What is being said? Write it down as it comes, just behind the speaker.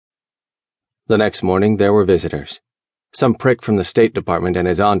The next morning, there were visitors. Some prick from the State Department and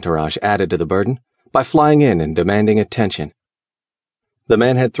his entourage added to the burden by flying in and demanding attention. The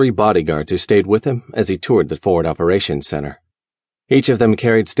man had 3 bodyguards who stayed with him as he toured the Forward Operations Center. Each of them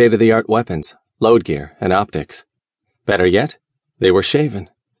carried state-of-the-art weapons, load gear, and optics. Better yet, they were shaven,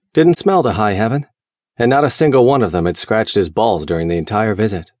 didn't smell to high heaven, and not a single one of them had scratched his balls during the entire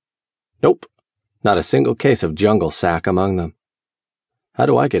visit. Nope, not a single case of jungle sack among them. "How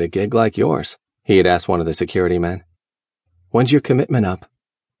do I get a gig like yours?" he had asked one of the security men. "When's your commitment up?"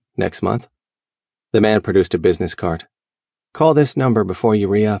 "Next month." The man produced a business card. "Call this number before you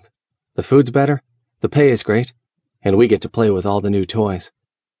re-up. The food's better, the pay is great, and we get to play with all the new toys."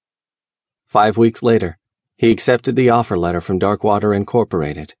 5 weeks later, he accepted the offer letter from Darkwater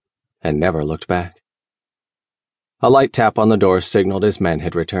Incorporated and never looked back. A light tap on the door signaled his men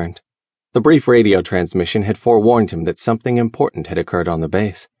had returned. The brief radio transmission had forewarned him that something important had occurred on the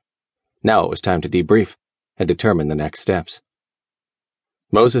base. Now it was time to debrief and determine the next steps.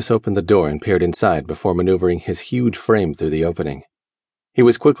 Moses opened the door and peered inside before maneuvering his huge frame through the opening. He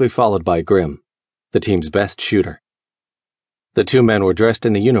was quickly followed by Grim, the team's best shooter. The 2 men were dressed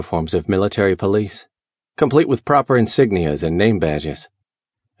in the uniforms of military police, complete with proper insignias and name badges.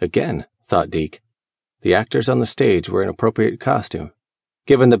 Again, thought Deke, the actors on the stage were in appropriate costume,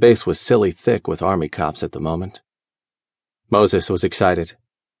 given the base was silly thick with army cops at the moment. Moses was excited.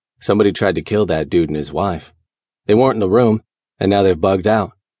 Somebody tried to kill that dude and his wife. They weren't in the room, and now they've bugged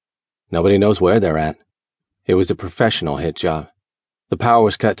out. Nobody knows where they're at. It was a professional hit job. The power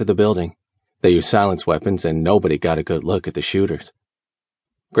was cut to the building. They used silence weapons, and nobody got a good look at the shooters.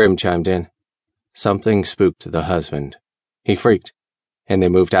 Grim chimed in. Something spooked the husband. He freaked, and they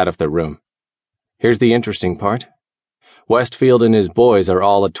moved out of the room. Here's the interesting part. Westfield and his boys are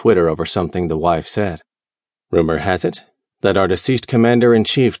all a-Twitter over something the wife said. Rumor has it that our deceased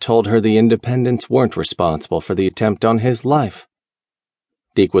commander-in-chief told her the independents weren't responsible for the attempt on his life.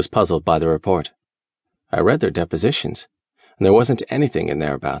 Deke was puzzled by the report. I read their depositions, and there wasn't anything in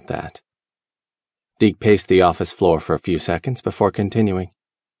there about that. Deke paced the office floor for a few seconds before continuing.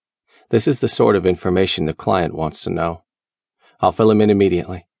 This is the sort of information the client wants to know. I'll fill him in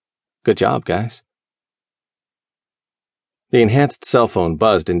immediately. Good job, guys. The enhanced cell phone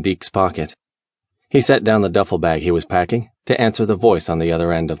buzzed in Deke's pocket. He set down the duffel bag he was packing to answer the voice on the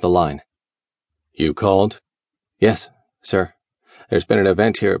other end of the line. You called? Yes, sir. There's been an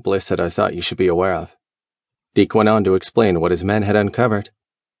event here at Bliss that I thought you should be aware of. Deke went on to explain what his men had uncovered.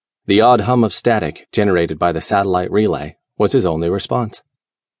 The odd hum of static generated by the satellite relay was his only response.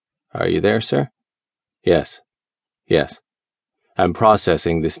 Are you there, sir? Yes. I'm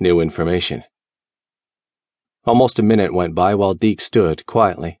processing this new information. Almost a minute went by while Deke stood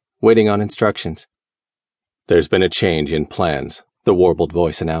quietly, waiting on instructions. There's been a change in plans, the warbled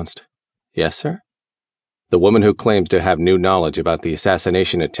voice announced. Yes, sir? The woman who claims to have new knowledge about the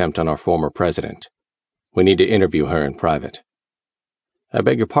assassination attempt on our former president. We need to interview her in private. I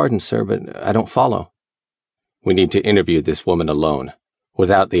beg your pardon, sir, but I don't follow. We need to interview this woman alone,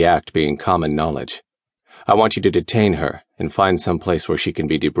 without the act being common knowledge. I want you to detain her and find some place where she can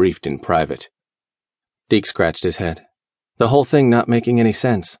be debriefed in private. Deke scratched his head, the whole thing not making any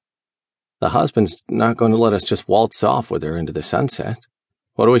sense. The husband's not going to let us just waltz off with her into the sunset.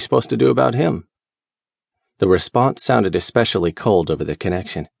 What are we supposed to do about him? The response sounded especially cold over the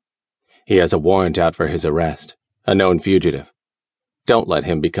connection. He has a warrant out for his arrest, a known fugitive. Don't let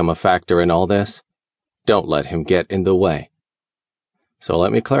him become a factor in all this. Don't let him get in the way. So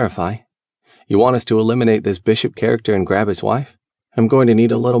let me clarify. You want us to eliminate this Bishop character and grab his wife? I'm going to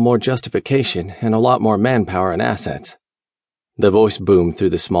need a little more justification and a lot more manpower and assets. The voice boomed through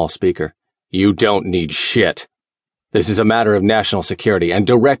the small speaker. You don't need shit. This is a matter of national security and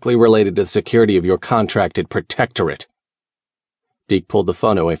directly related to the security of your contracted protectorate. Deke pulled the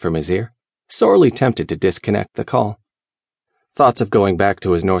phone away from his ear, sorely tempted to disconnect the call. Thoughts of going back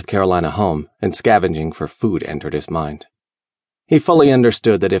to his North Carolina home and scavenging for food entered his mind. He fully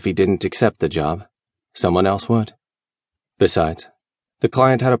understood that if he didn't accept the job, someone else would. Besides, the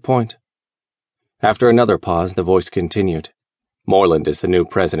client had a point. After another pause, the voice continued. Moreland is the new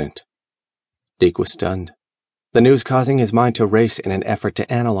president. Deke was stunned, the news causing his mind to race in an effort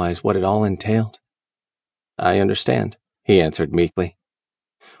to analyze what it all entailed. I understand, he answered meekly.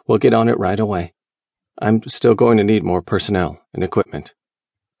 We'll get on it right away. I'm still going to need more personnel and equipment.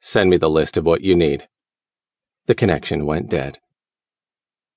 Send me the list of what you need. The connection went dead.